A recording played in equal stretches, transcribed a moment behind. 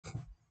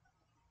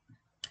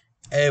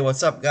Hey,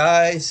 what's up,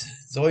 guys?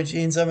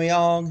 Zoijin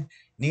Zamyong,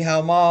 Ni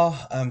Hao Ma.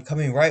 I'm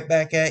coming right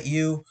back at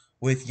you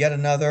with yet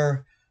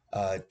another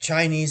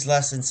Chinese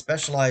lesson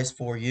specialized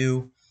for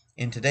you.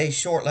 In today's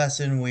short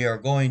lesson, we are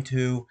going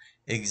to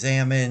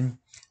examine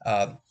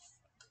uh,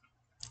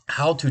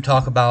 how to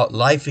talk about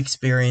life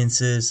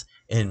experiences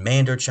in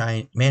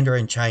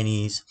Mandarin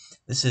Chinese.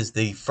 This is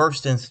the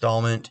first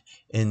installment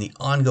in the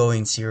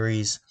ongoing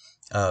series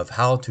of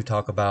how to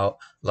talk about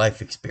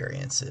life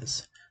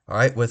experiences. All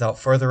right, without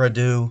further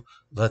ado,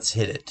 let's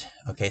hit it.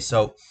 Okay,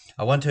 so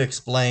I want to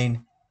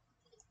explain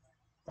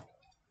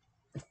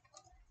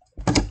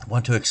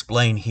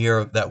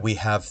here that we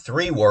have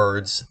three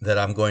words that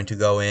I'm going to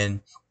go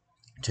in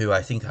to.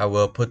 I think I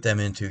will put them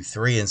into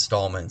three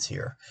installments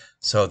here.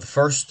 So the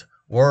first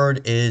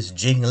word is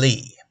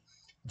Jingli.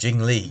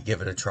 Jingli,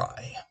 give it a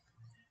try.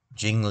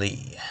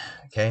 Jingli.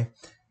 Okay,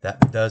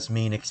 that does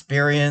mean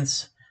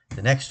experience.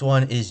 The next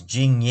one is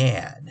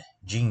Jingyan.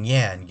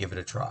 Jingyan, give it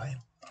a try.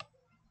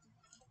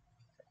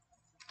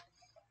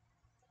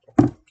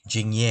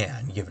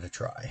 Jingyan, give it a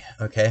try.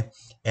 Okay,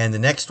 and the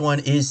next one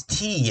is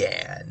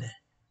Tiyan.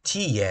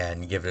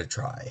 Tiyan, give it a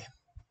try.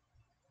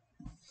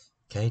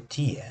 Okay,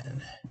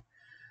 Tiyan.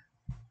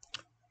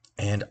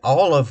 And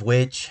all of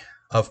which,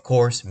 of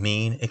course,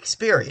 mean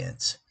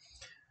experience.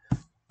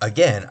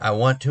 Again, I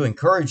want to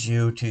encourage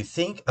you to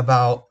think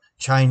about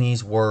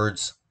Chinese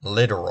words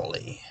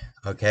literally.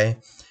 Okay,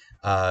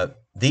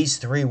 these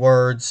three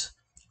words,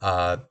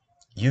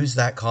 use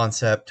that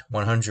concept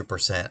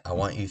 100%. I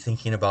want you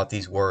thinking about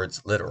these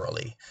words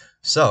literally.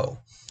 So,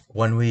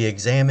 when we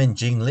examine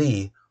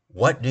Jingli,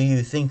 what do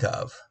you think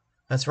of?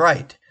 That's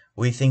right.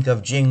 We think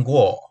of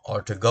Jingguo,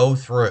 or to go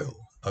through.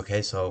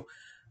 Okay, so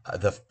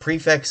the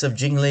prefix of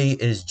Jingli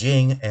is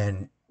Jing,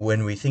 and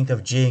when we think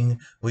of Jing,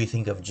 we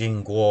think of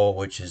Jingguo,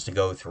 which is to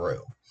go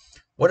through.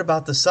 What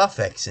about the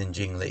suffix in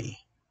Jingli?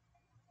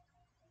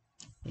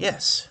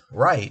 Yes,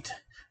 right.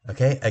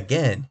 Okay,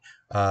 again,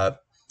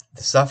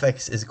 the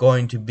suffix is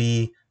going to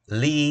be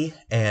li,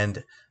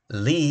 and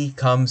li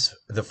comes,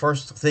 the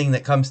first thing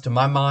that comes to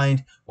my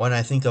mind when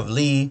I think of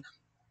li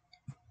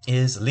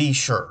is li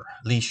shi,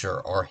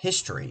 or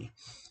history.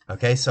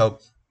 Okay, so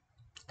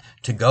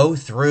to go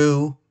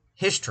through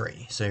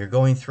history. So you're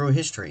going through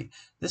history.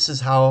 This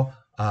is how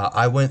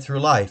I went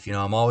through life. You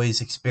know, I'm always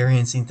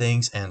experiencing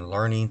things and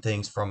learning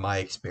things from my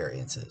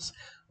experiences.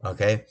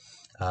 Okay,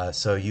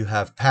 so you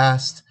have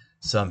passed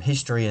some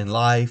history in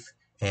life,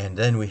 and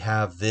then we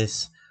have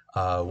this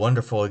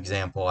wonderful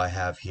example I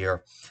have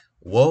here.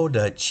 我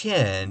的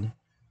前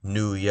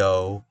女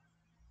友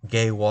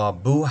给我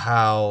不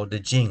好的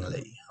经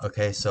历.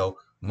 Okay, so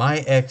my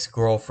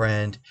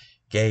ex-girlfriend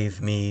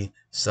gave me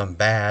some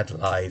bad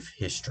life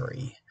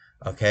history.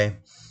 Okay,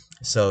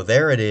 so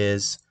there it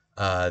is.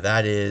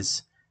 That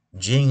is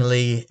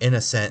Jingli in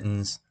a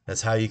sentence.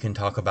 That's how you can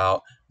talk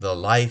about the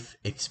life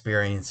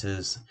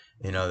experiences,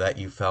 that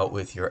you felt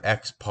with your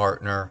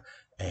ex-partner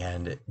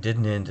and it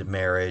didn't end in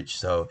marriage,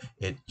 so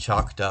it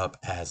chalked up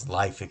as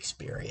life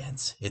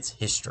experience. It's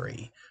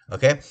history.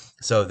 Okay,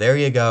 so there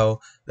you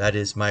go. That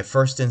is my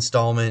first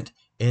installment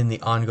in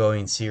the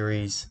ongoing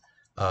series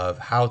of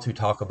how to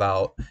talk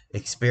about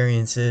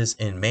experiences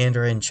in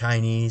Mandarin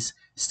Chinese.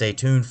 Stay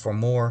tuned for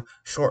more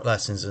short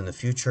lessons in the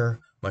future.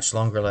 Much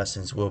longer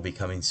lessons will be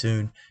coming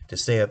soon. To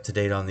stay up to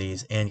date on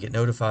these and get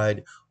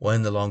notified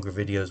when the longer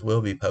videos will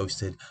be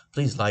posted,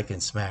 please like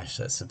and smash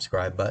that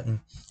subscribe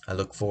button. I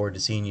look forward to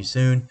seeing you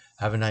soon.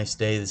 Have a nice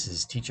day. This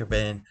is Teacher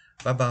Ben.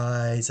 Bye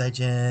bye. 再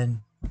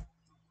见.